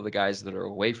 for all of the guys that are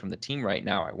away from the team right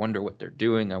now, I wonder what they're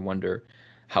doing. I wonder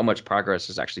how much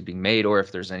progress is actually being made, or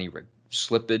if there's any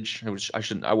slippage, which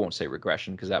I won't say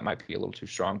regression because that might be a little too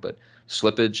strong, but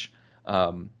slippage.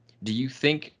 Do you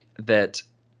think that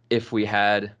if we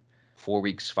had 4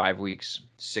 weeks, 5 weeks,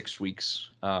 6 weeks,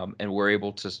 and we're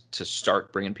able to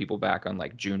start bringing people back on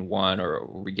like June 1, or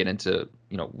we get into,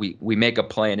 we make a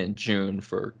plan in June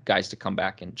for guys to come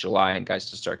back in July and guys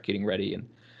to start getting ready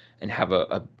and have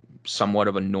a somewhat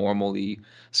of a normally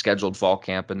scheduled fall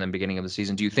camp and then beginning of the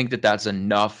season, do you think that that's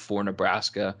enough for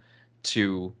Nebraska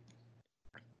to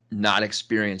not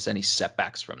experience any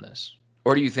setbacks from this?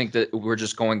 Or do you think that they're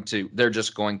just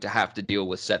going to have to deal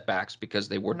with setbacks because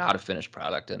they were not a finished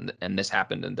product and this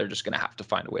happened, and they're just going to have to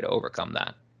find a way to overcome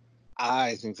that?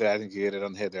 I think you hit it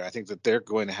on the head there. I think that they're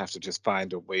going to have to just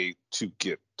find a way to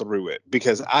get through it,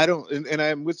 because and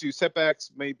I'm with you,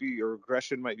 setbacks maybe, or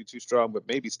regression might be too strong, but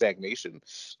maybe stagnation.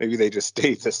 Maybe they just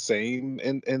stay the same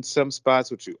in some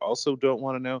spots, which you also don't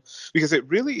want to know, because it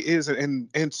really is.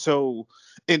 And so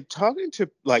in talking to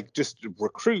like just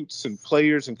recruits and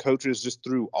players and coaches just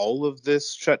through all of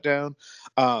this shutdown,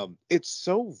 it's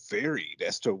so varied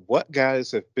as to what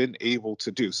guys have been able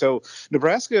to do. So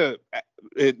Nebraska,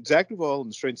 Zach Duval and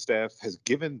the strength staff has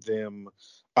given them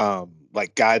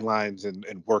like guidelines and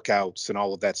workouts and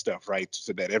all of that stuff, right?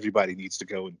 So that everybody needs to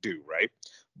go and do, right?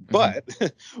 But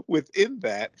within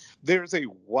that, there's a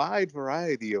wide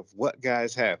variety of what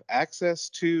guys have access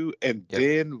to, and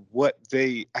then what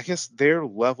I guess their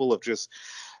level of just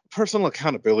personal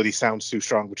accountability sounds too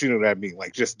strong, but you know what I mean?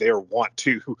 Like just their want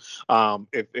to,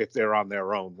 if they're on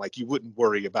their own, like you wouldn't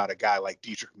worry about a guy like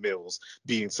Dietrich Mills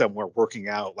being somewhere working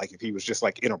out. Like if he was just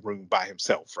like in a room by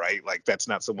himself, right? Like that's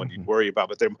not someone you'd worry about,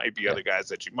 but there might be other guys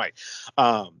that you might.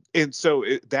 And so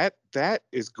that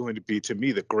is going to be, to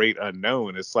me, the great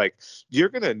unknown. It's like, you're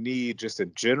going to need just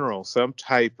in general, some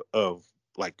type of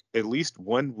like at least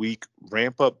 1 week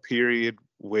ramp up period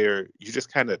where you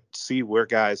just kind of see where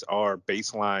guys are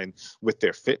baseline with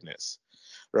their fitness,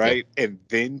 right? Yeah. And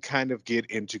then kind of get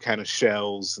into kind of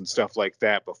shells and stuff like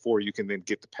that before you can then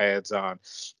get the pads on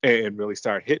and really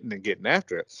start hitting and getting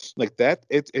after it. Like that,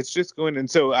 it's just going. And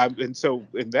so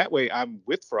in that way, I'm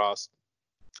with Frost,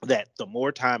 that the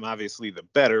more time, obviously, the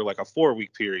better. Like a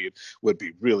 4-week period would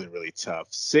be really, really tough.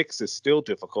 6 is still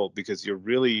difficult because you're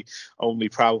really only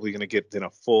probably going to get then a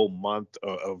full month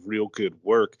of real good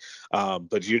work.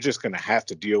 But you're just going to have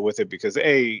to deal with it because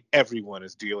everyone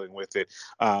is dealing with it.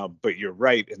 But you're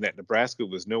right in that Nebraska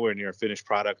was nowhere near a finished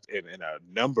product in a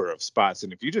number of spots.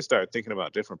 And if you just start thinking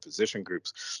about different position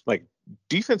groups, like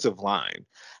defensive line,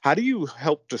 how do you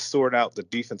help to sort out the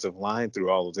defensive line through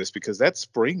all of this? Because that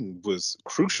spring was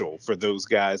crucial for those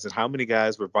guys, and how many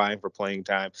guys were vying for playing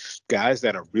time, guys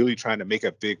that are really trying to make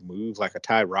a big move like a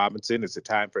Ty Robinson. Is it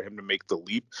time for him to make the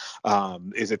leap?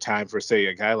 Is it time for, say,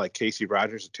 a guy like Casey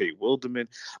Rogers or Tate Wildeman,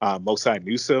 Mosai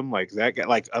Newsome, like that guy,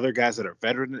 like other guys that are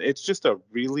veteran? It's just a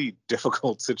really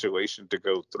difficult situation to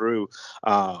go through.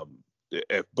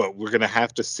 But we're going to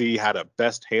have to see how to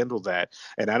best handle that.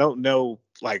 And I don't know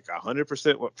like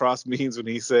 100% what Frost means when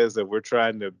he says that we're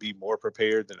trying to be more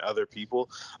prepared than other people.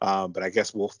 But I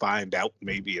guess we'll find out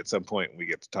maybe at some point when we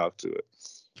get to talk to it.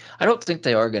 I don't think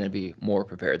they are going to be more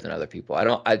prepared than other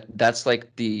people. That's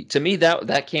like to me,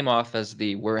 that came off as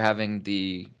we're having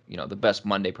the best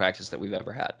Monday practice that we've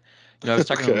ever had. I was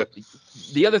talking about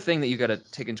the other thing that you got to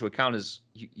take into account is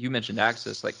you mentioned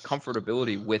access, like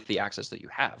comfortability with the access that you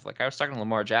have. Like I was talking to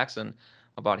Lamar Jackson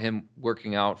about him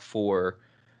working out for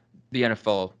the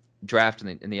NFL draft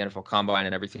and the NFL combine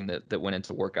and everything that went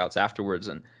into workouts afterwards.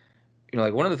 And,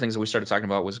 like one of the things that we started talking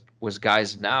about was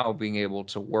guys now being able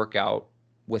to work out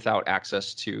without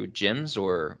access to gyms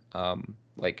or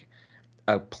like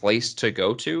a place to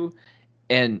go to.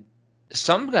 And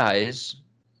some guys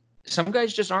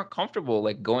just aren't comfortable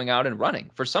like going out and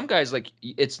running. For some guys, like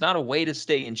it's not a way to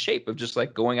stay in shape of just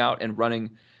like going out and running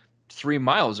 3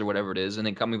 miles or whatever it is and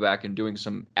then coming back and doing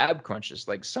some ab crunches.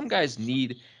 Like some guys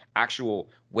need actual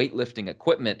weightlifting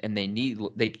equipment and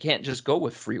they can't just go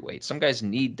with free weights. Some guys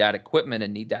need that equipment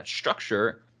and need that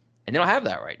structure, and they don't have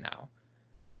that right now.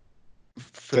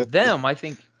 For them, I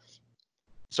think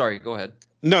sorry, go ahead.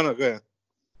 No, go ahead.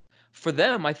 For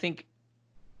them, I think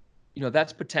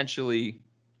that's potentially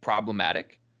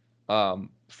problematic.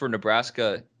 For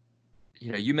Nebraska,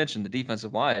 you mentioned the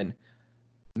defensive line.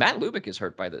 Matt Lubick is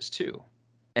hurt by this too,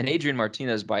 and Adrian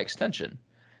Martinez by extension.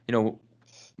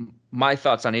 My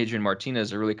thoughts on Adrian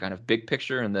Martinez are really kind of big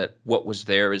picture, and that what was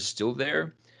there is still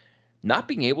there. Not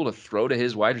being able to throw to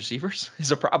his wide receivers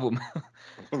is a problem.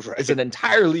 Right. It's an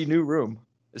entirely new room,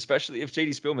 especially if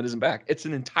J.D. Spielman isn't back. It's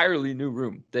an entirely new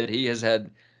room that he has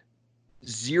had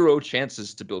zero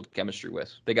chances to build chemistry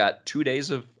with. They got 2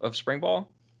 days of spring ball.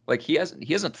 Like he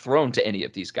hasn't thrown to any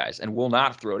of these guys and will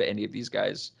not throw to any of these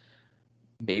guys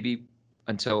maybe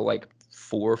until like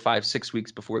 4, 5, 6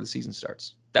 weeks before the season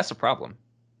starts. That's a problem.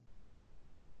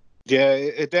 Yeah,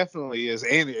 it definitely is.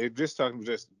 And just talking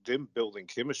just them building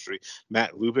chemistry,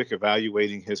 Matt Lubick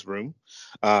evaluating his room,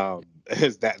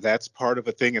 that's part of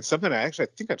a thing. And something I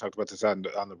think I talked about this on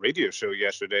the radio show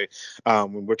yesterday,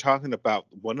 when we're talking about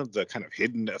one of the kind of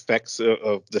hidden effects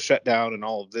of the shutdown and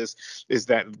all of this is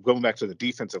that going back to the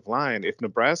defensive line, if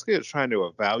Nebraska is trying to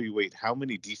evaluate how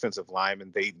many defensive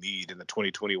linemen they need in the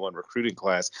 2021 recruiting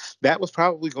class, that was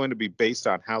probably going to be based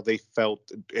on how they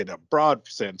felt in a broad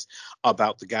sense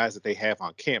about the guys that they have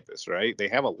on campus, right? They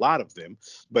have a lot of them,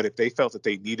 but if they felt that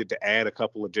they needed to add a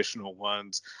couple additional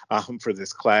ones for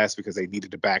this class because they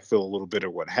needed to backfill a little bit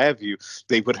or what have you,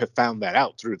 they would have found that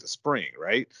out through the spring,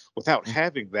 right? Without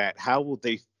having that, how will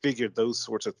they figure those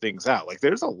sorts of things out? Like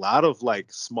there's a lot of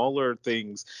like smaller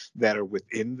things that are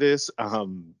within this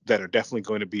that are definitely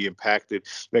going to be impacted,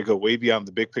 that go way beyond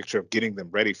the big picture of getting them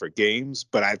ready for games.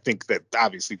 But I think that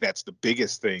obviously that's the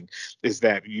biggest thing, is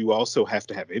that you also have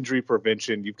to have injury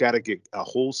prevention. You've got to get a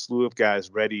whole slew of guys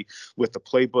ready with the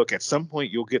playbook. At some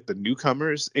point you'll get the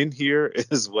newcomers in here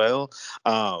as well.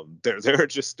 There are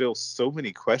just still so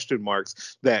many question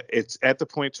marks that it's at the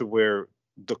point to where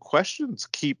the questions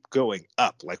keep going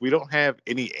up. Like we don't have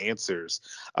any answers.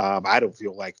 I don't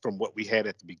feel like from what we had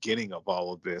at the beginning of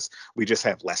all of this, we just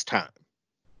have less time.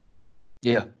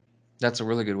 Yeah. That's a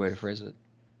really good way to phrase it.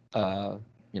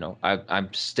 I'm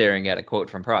staring at a quote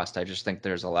from Prost. I just think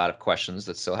there's a lot of questions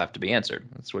that still have to be answered.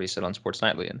 That's what he said on Sports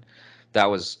Nightly. And that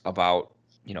was about,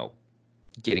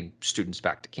 getting students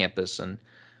back to campus and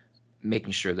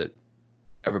making sure that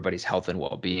everybody's health and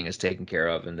well-being is taken care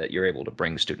of and that you're able to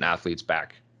bring student athletes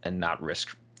back and not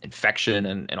risk infection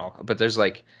and all. But there's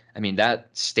that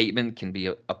statement can be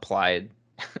applied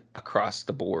across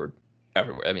the board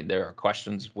everywhere. I mean, there are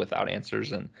questions without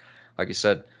answers. And like you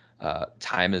said,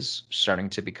 time is starting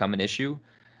to become an issue.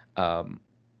 It's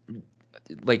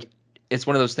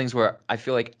one of those things where I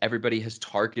feel like everybody has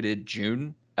targeted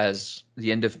June as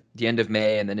the end of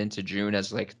May and then into June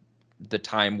as like the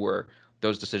time where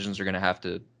those decisions are going to have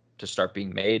to start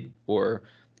being made or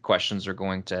questions are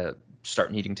going to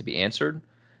start needing to be answered.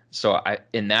 So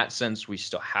in that sense, we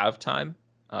still have time.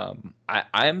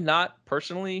 I'm not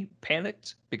personally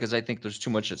panicked because I think there's too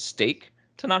much at stake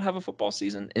to not have a football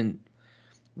season in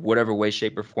whatever way,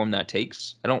 shape, or form that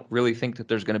takes. I don't really think that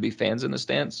there's going to be fans in the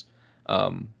stands.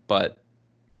 But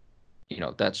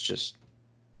that's just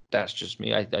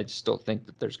me. I still think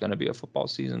that there's going to be a football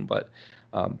season, but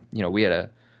we had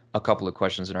a couple of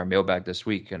questions in our mailbag this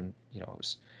week, and it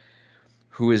was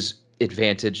who is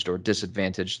advantaged or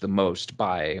disadvantaged the most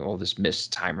by all this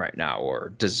missed time right now,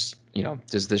 or does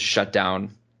this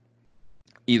shutdown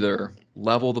either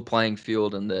level the playing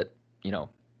field and that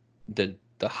the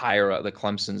higher the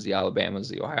Clemsons, the Alabamas,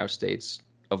 the Ohio States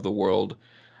of the world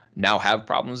now have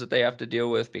problems that they have to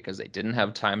deal with because they didn't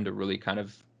have time to really kind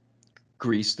of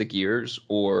grease the gears,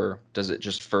 or does it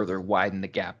just further widen the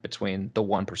gap between the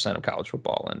 1% of college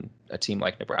football and a team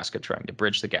like Nebraska trying to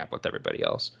bridge the gap with everybody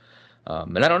else?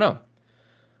 And I don't know.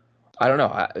 I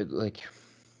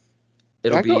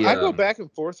go back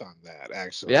and forth on that,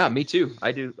 actually. Yeah, me too.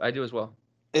 I do as well.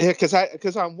 Yeah,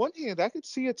 because on one hand, I could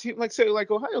see a team like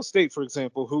Ohio State, for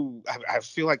example, who I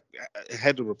feel like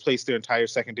had to replace their entire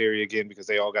secondary again because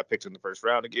they all got picked in the first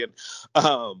round again.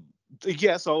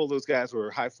 Yes, all of those guys were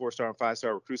high 4-star and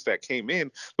 5-star recruits that came in,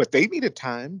 but they needed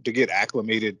time to get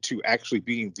acclimated to actually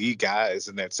being the guys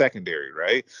in that secondary,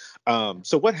 right?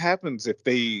 So what happens if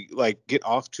they get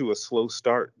off to a slow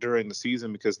start during the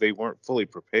season because they weren't fully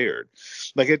prepared?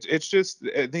 It's just,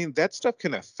 I mean, that stuff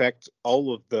can affect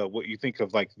all of what you think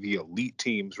of the elite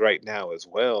teams right now as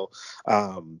well.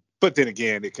 But then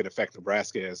again, it could affect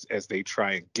Nebraska as they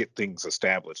try and get things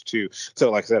established too. So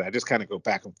like I said, I just kind of go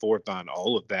back and forth on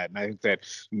all of that. And I think that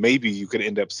maybe you could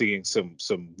end up seeing some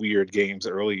weird games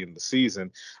early in the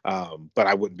season. But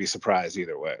I wouldn't be surprised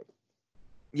either way.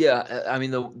 Yeah, I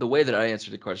mean, the way that I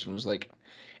answered the question was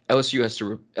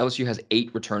LSU has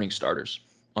 8 returning starters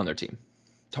on their team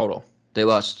total. They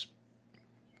lost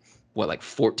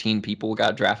 14 people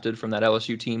got drafted from that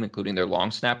LSU team, including their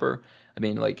long snapper. I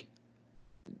mean,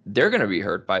 they're going to be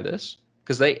hurt by this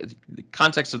because the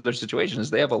context of their situation is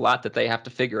they have a lot that they have to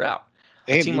figure out.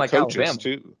 And a team like Alabama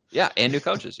too. Yeah, and new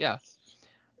coaches. Yeah.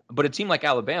 But a team like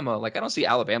Alabama, I don't see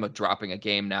Alabama dropping a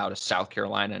game now to South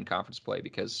Carolina in conference play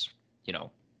because,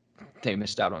 they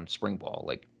missed out on spring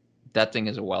ball. That thing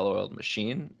is a well-oiled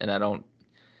machine. And I don't,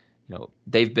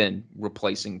 they've been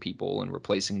replacing people and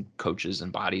replacing coaches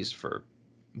and bodies for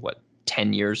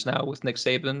 10 years now with Nick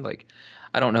Saban.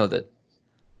 I don't know that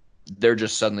they're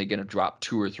just suddenly going to drop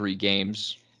 2 or 3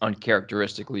 games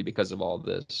uncharacteristically because of all of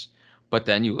this. But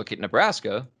then you look at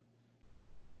Nebraska.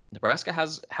 Nebraska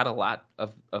has had a lot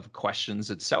of questions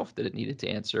itself that it needed to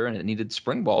answer, and it needed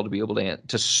spring ball to be able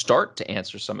to start to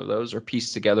answer some of those or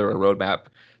piece together a roadmap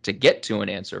to get to an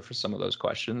answer for some of those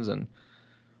questions, and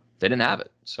they didn't have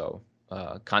it. So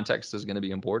context is going to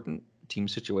be important. Team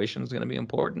situation is going to be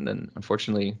important, and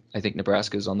unfortunately, I think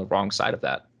Nebraska is on the wrong side of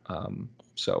that.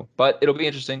 But it'll be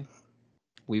interesting.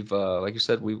 We've, like you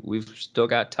said, we've still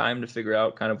got time to figure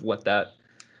out kind of what that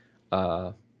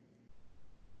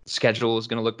schedule is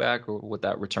going to look back, or what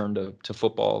that return to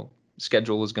football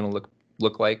schedule is going to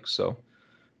look like. So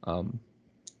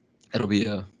it'll be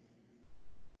an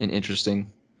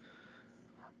interesting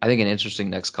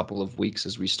next couple of weeks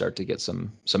as we start to get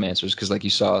some answers. Because like you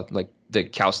saw, the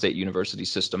Cal State University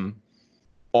system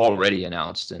already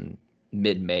announced in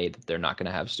mid-May that they're not going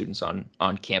to have students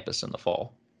on campus in the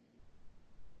fall.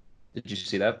 Did you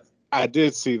see that? I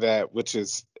did see that, which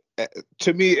is,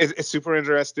 to me, it's super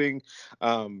interesting.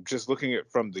 Just looking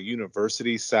at from the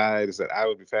university side, is that I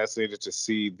would be fascinated to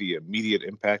see the immediate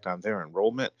impact on their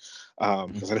enrollment.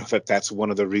 because I know that that's one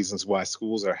of the reasons why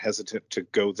schools are hesitant to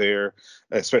go there,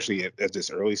 especially at this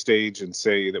early stage, and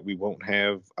say that we won't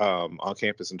have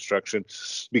on-campus instruction.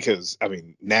 Because, I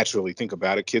mean, naturally, think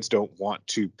about it. Kids don't want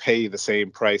to pay the same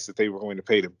price that they were going to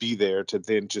pay to be there to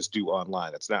then just do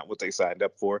online. That's not what they signed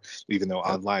up for, even though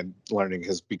online learning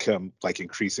has become like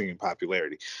increasing in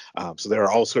popularity. So there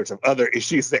are all sorts of other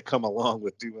issues that come along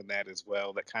with doing that as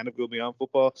well that kind of go beyond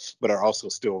football, but are also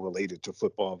still related to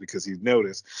football, because you've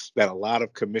noticed that a lot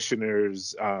of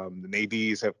commissioners and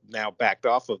ADs have now backed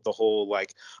off of the whole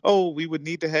like, oh, we would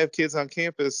need to have kids on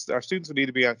campus. Our students would need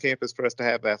to be on campus for us to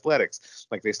have athletics.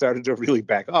 Like, they started to really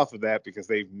back off of that because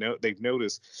they've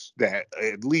noticed that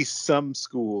at least some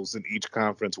schools in each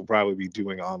conference will probably be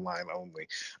doing online only.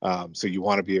 So you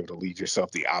want to be able to leave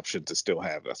yourself the option to still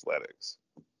have athletics.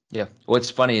 Yeah. What's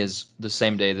funny is the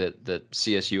same day that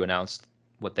CSU announced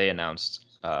what they announced,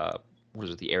 was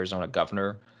it the Arizona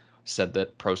governor said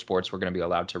that pro sports were going to be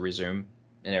allowed to resume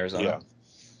in Arizona. Yeah.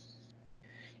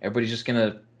 Everybody's just going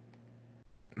to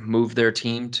move their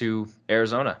team to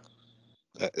Arizona.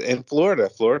 In Florida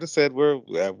said we're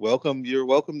welcome. You're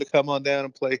welcome to come on down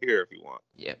and play here if you want.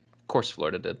 Yeah, of course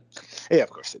Florida did. Yeah, of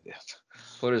course it did.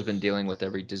 Florida's been dealing with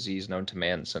every disease known to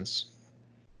man since,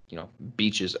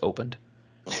 beaches opened.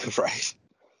 Right.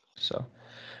 So,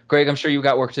 Greg, I'm sure you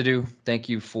got work to do. Thank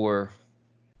you for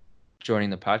joining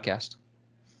the podcast.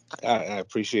 I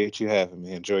appreciate you having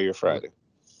me. Enjoy your Friday.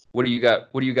 What do you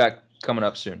got coming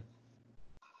up soon?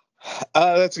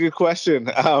 That's a good question.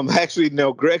 Actually,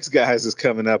 no, Greg's Guys is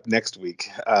coming up next week.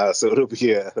 So it'll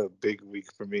be a big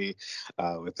week for me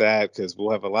with that, because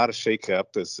we'll have a lot of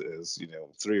shakeup. As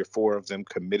 3 or 4 of them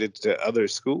committed to other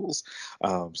schools.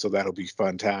 So that'll be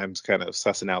fun times, kind of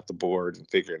sussing out the board and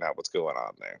figuring out what's going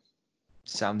on there.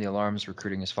 Sound the alarms.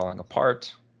 Recruiting is falling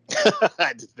apart.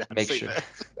 I did not Make say sure.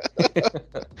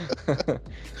 that.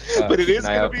 But it is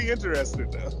going to be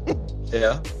interesting, though.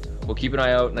 Yeah. Well, keep an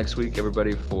eye out next week,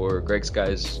 everybody, for Greg's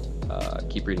Guys.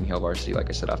 Keep reading Hail Varsity, like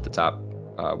I said off the top.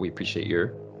 We appreciate your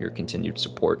continued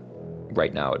support.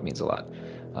 Right now, it means a lot.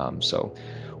 So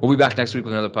we'll be back next week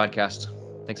with another podcast.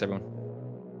 Thanks, everyone.